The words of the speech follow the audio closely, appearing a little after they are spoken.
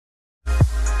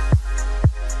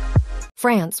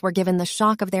France were given the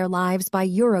shock of their lives by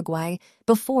Uruguay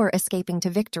before escaping to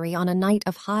victory on a night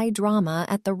of high drama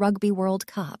at the Rugby World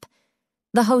Cup.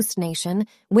 The host nation,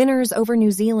 winners over New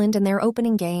Zealand in their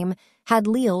opening game, had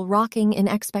Lille rocking in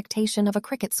expectation of a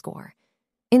cricket score.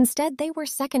 Instead, they were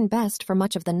second best for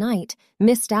much of the night,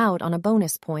 missed out on a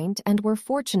bonus point, and were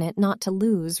fortunate not to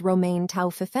lose Romain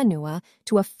Taofifenua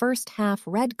to a first-half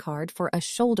red card for a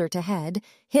shoulder-to-head,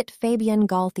 hit.Fabien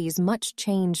Galthie's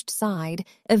much-changed side,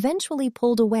 eventually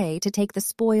pulled away to take the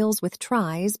spoils with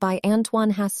tries by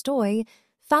Antoine Hastoy,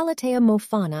 Falatea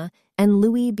Moefana, and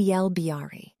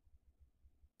Bielle-Biarrey.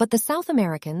 But the South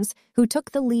Americans, who took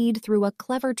the lead through a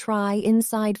clever try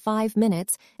inside 5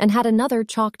 minutes and had another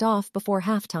chalked off before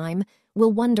halftime,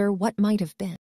 will wonder what might have been.